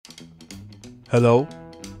Hello?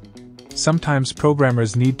 Sometimes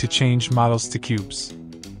programmers need to change models to cubes.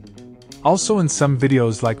 Also in some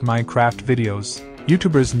videos like Minecraft videos,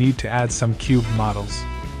 YouTubers need to add some cube models.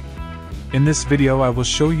 In this video I will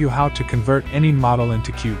show you how to convert any model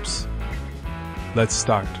into cubes. Let's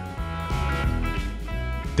start.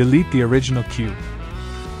 Delete the original cube.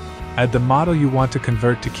 Add the model you want to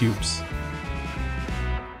convert to cubes.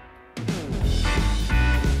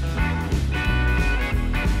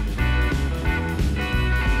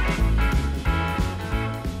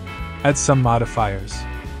 Add some modifiers.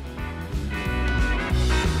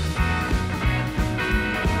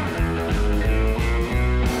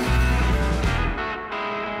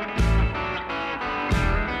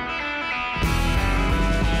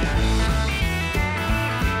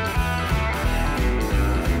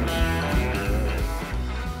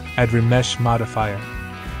 Add Remesh modifier.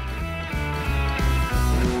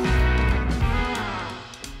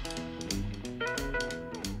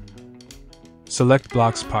 Select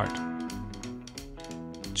blocks part.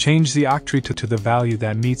 Change the octree to the value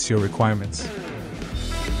that meets your requirements.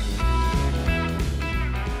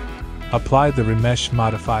 Apply the Remesh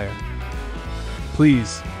modifier.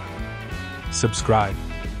 Please subscribe,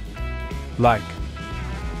 like,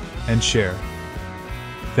 and share.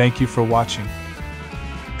 Thank you for watching.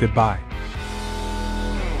 Goodbye.